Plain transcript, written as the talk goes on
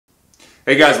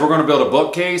Hey guys, we're going to build a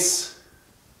bookcase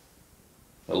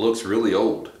that looks really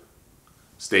old.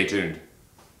 Stay tuned.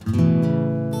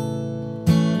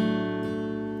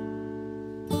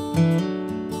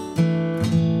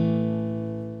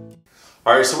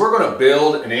 Alright, so we're going to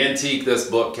build and antique this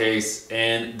bookcase,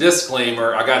 and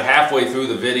disclaimer, I got halfway through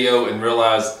the video and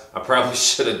realized I probably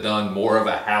should have done more of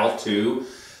a how-to.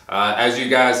 As you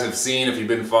guys have seen, if you've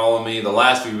been following me, the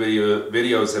last few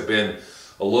videos have been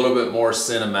a little bit more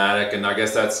cinematic, and I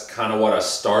guess that's kind of what I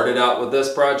started out with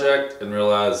this project and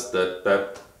realized that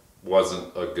that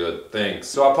wasn't a good thing.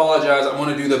 So I apologize. I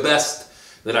want to do the best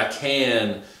that I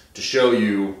can to show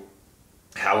you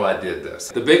how I did this.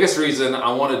 The biggest reason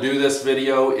I want to do this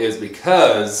video is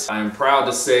because I'm proud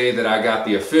to say that I got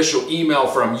the official email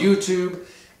from YouTube,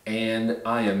 and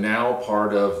I am now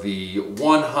part of the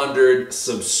 100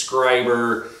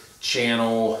 subscriber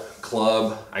channel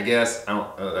club, I guess.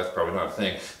 That's probably not a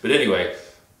thing. But anyway,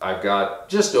 I've got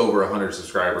just over 100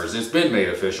 subscribers. It's been made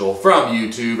official from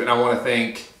YouTube, and I want to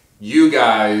thank you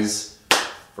guys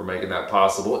for making that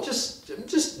possible. Just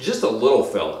a little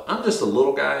fella. I'm just a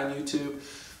little guy on YouTube.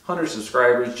 100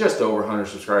 subscribers, just over 100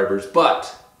 subscribers,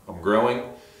 but I'm growing,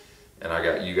 and I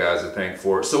got you guys to thank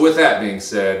for it. So with that being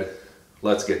said,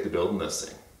 let's get to building this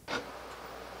thing.